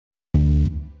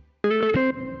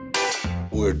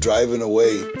we're driving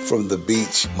away from the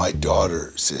beach, my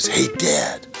daughter says, "Hey,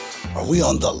 Dad, are we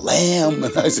on the lam?"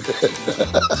 And I said,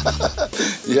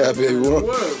 "Yeah, baby,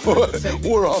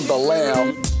 we're on the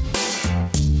lam."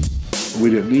 We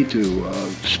didn't need to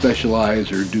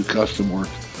specialize or do custom work.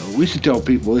 We used to tell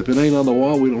people, if it ain't on the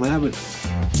wall, we don't have it.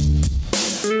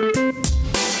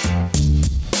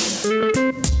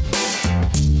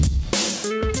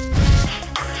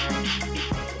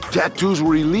 Tattoos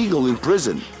were illegal in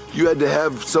prison. You had to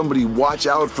have somebody watch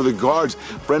out for the guards.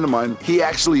 A friend of mine, he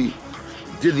actually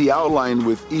did the outline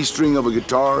with E string of a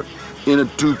guitar in a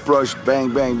toothbrush,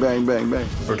 bang, bang, bang, bang, bang.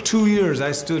 For 2 years,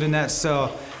 I stood in that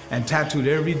cell and tattooed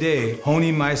every day,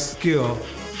 honing my skill.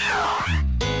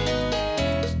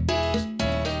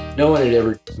 No one had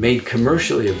ever made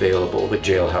commercially available the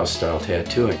jailhouse-style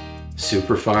tattooing.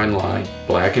 Super fine line,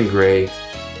 black and gray.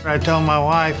 I told my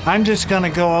wife, I'm just gonna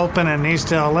go open in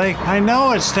East LA. I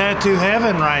know it's tattoo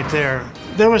heaven right there.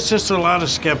 There was just a lot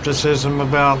of skepticism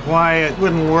about why it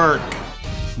wouldn't work.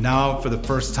 Now, for the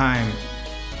first time,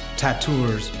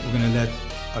 tattooers were gonna let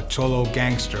a Cholo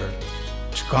gangster,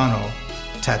 Chicano,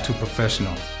 tattoo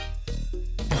professional.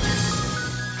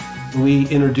 We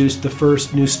introduced the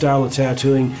first new style of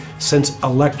tattooing since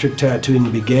electric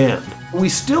tattooing began. We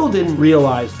still didn't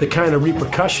realize the kind of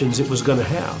repercussions it was going to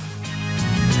have.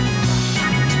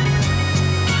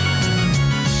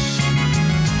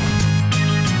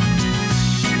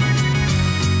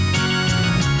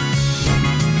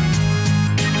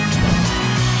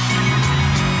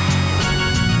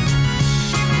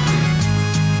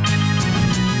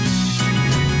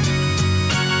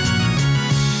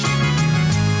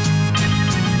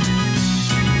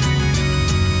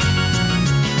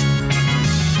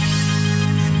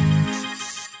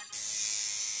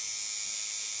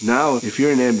 Now, if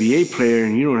you're an NBA player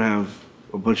and you don't have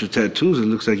a bunch of tattoos, it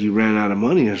looks like you ran out of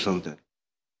money or something.